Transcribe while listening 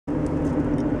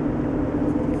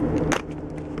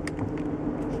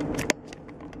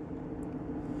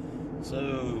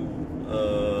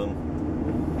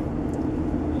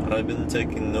I've been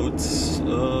taking notes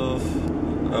of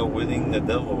outwitting the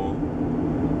devil,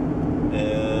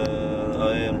 and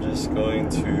I am just going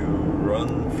to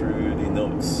run through the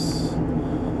notes.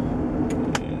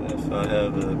 And if I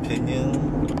have an opinion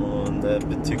on that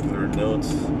particular note,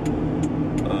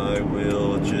 I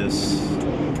will just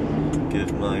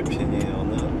give my opinion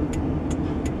on that.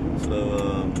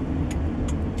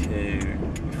 Okay,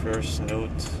 first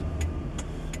note.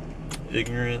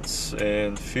 Ignorance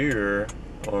and fear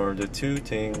are the two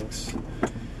things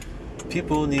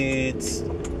people need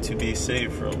to be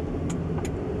saved from.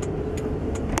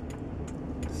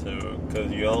 So,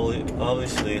 because you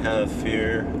obviously have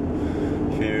fear.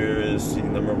 Fear is the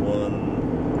number one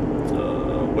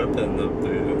weapon of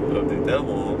the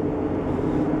devil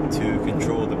to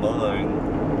control the mind.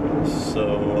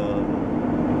 So,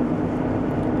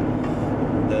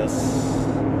 that's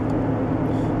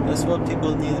what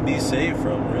people need to be saved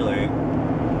from, really.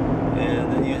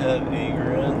 And then you have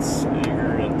ignorance.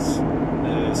 Ignorance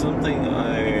is something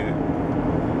I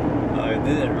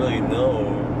didn't really know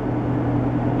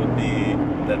would be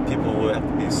that people would have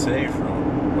to be saved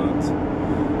from. But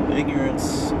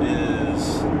ignorance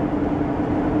is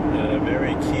a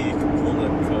very key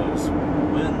component, because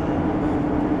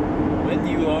when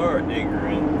you are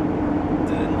ignorant,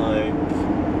 then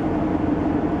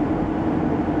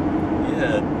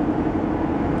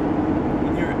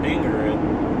when you're ignorant,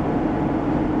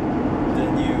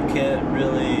 then you can't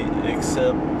really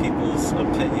accept people's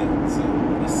opinions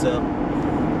and accept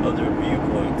other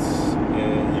viewpoints,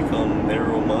 and you become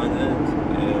narrow-minded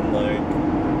and I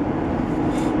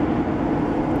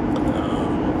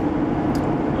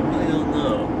really don't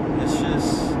know. It's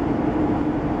just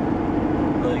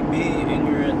being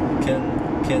ignorant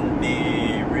can be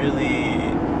really.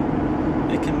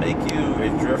 It can make you a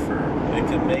drifter. It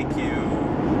can make you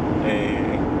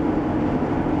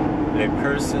a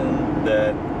person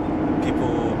that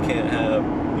people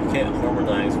you can't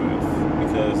harmonize with,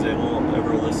 because they won't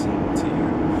ever listen to you.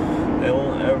 They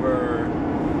won't ever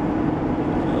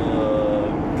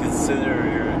consider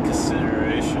your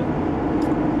consideration.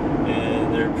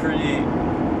 And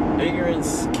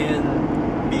ignorance can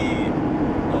be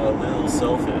a little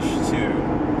selfish too.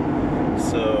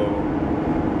 So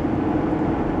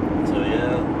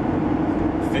yeah,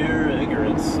 fear and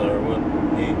ignorance are what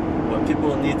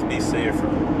people need to be saved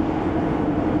from.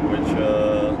 Which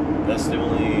that's the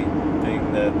only thing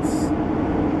that's,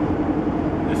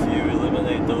 if you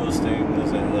eliminate those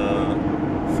things and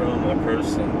from a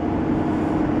person,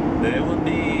 they would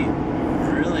be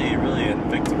really, really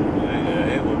invictable.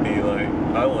 It would be like,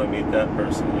 I want to meet that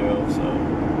person, So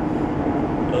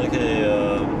okay,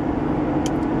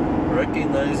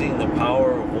 recognizing the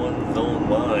power of one's own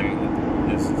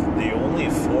mind is the only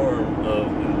form of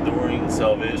enduring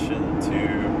salvation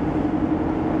to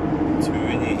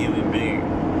any human being.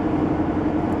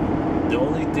 The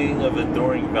only thing of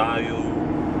enduring value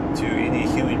to any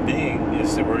human being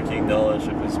is the working knowledge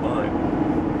of his mind.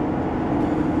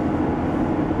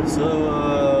 So,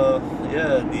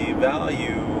 the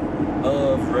value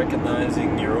of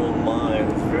recognizing your own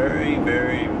mind is very,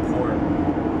 very important.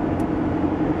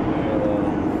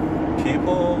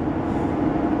 People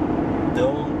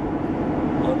don't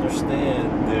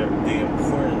understand the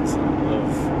importance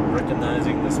of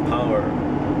recognizing this power,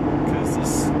 because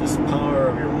this power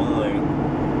of your mind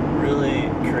really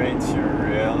creates your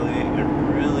reality. It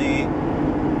really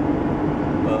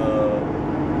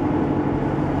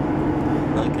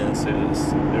how can I say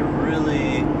this?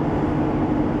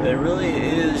 It really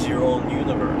is your own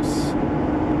universe,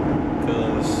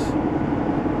 because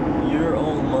your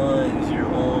own mind is your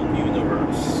own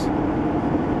universe.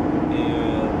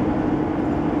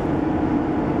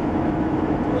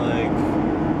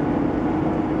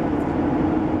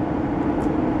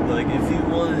 And if you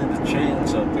wanted to change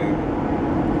something,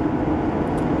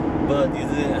 but you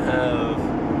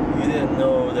didn't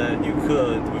know that you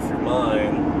could with your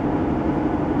mind,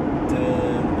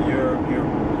 then your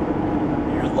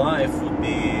life would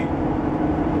be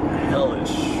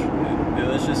hellish. It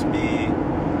would just be,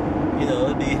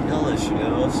 it'd be hellish,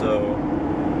 so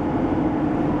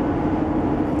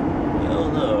I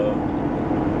don't know.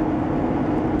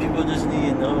 People just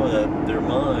need to know that their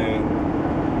mind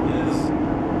is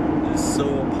so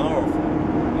powerful,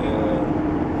 and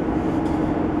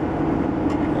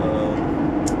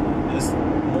it's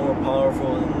more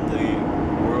powerful than the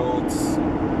world's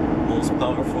most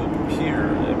powerful computer. I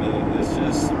mean, it's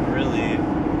just really,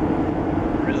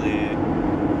 really,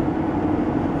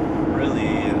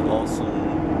 really an awesome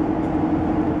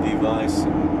device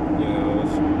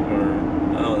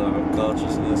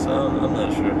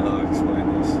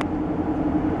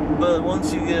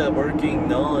once you get a working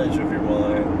knowledge of your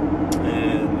mind,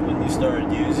 and when you start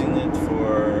using it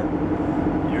for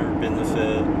your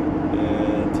benefit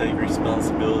and take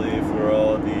responsibility for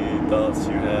all the thoughts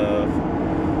you have,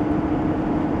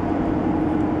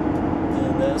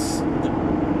 then that's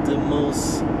the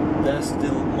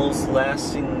most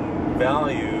lasting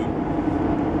value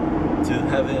to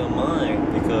having a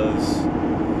mind, because,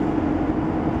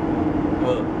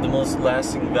 well, the most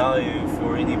lasting value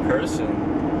for any person,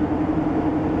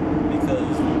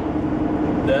 because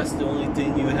that's the only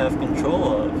thing you have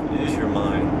control of, is your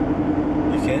mind.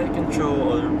 You can't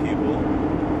control other people.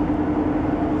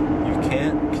 You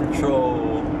can't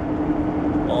control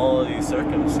all these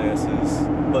circumstances,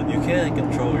 but you can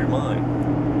control your mind.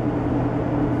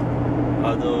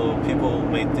 Although people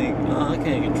may think, oh, I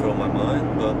can't control my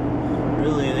mind, but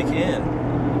really they can.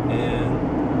 And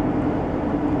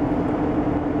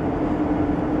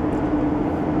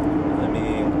I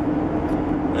mean,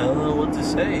 I don't know what to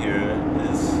say here.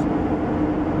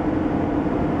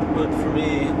 But for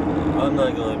me, I'm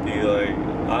not going to be like,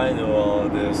 I know all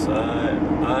of this.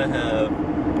 I have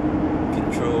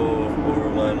control over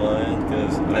my mind,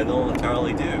 because I don't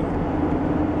entirely do.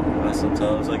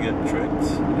 Sometimes I get tricked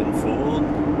and fooled,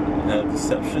 have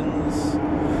deceptions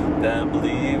that I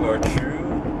believe are true.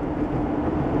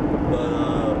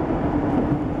 But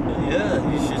yeah,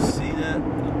 you should see that.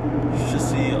 You should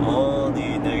see all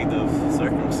the negative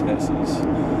circumstances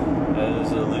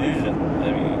as an illusion.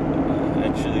 I mean,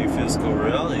 actually, physical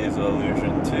reality is an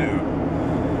illusion too.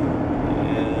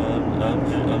 And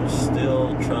I'm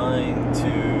still trying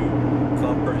to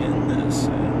comprehend this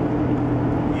and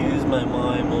use my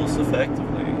mind most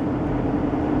effectively.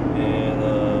 And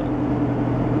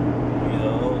you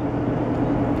know,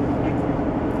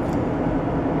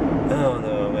 I don't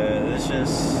know, man. It's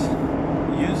just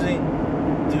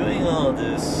doing all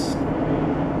this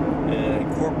and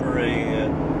incorporating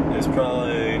it is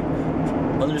probably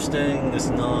understanding this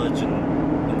knowledge and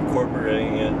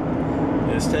incorporating it.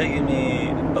 It's taken me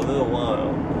a little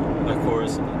while. Of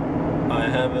course, I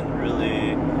haven't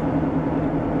really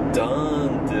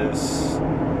done this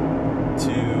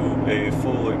to a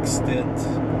full extent,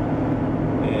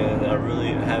 and I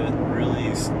really haven't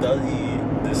really studied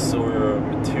this sort of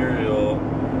material,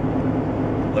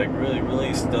 like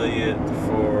really study it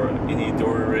for any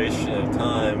duration of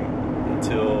time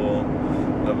until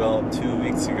about 2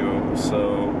 weeks ago.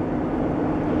 So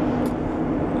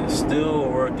it's still a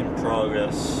work in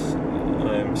progress.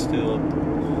 I'm still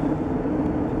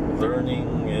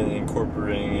learning and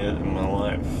incorporating it in my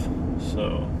life.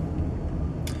 So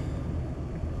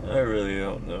I really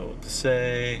don't know what to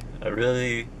say. I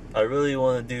really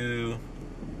want to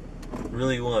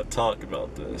talk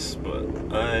about this, but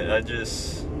I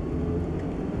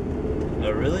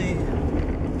really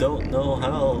don't know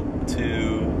how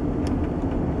to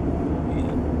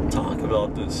talk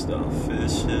about this stuff.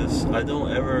 It's just, I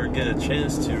don't ever get a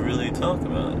chance to really talk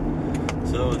about it.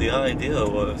 So the idea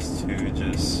was to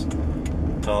just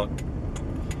talk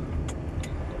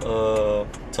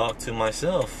to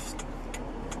myself.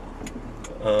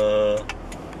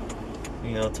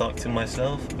 Talk to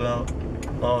myself about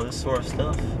all this sort of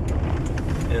stuff,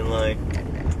 and like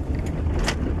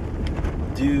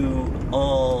do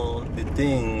all the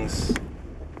things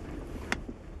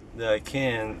that I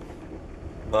can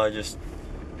by just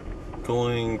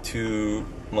going to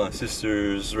my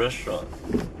sister's restaurant.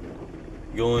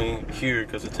 Going here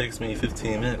because it takes me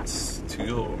 15 minutes to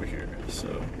go over here.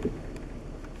 So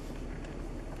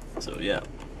yeah.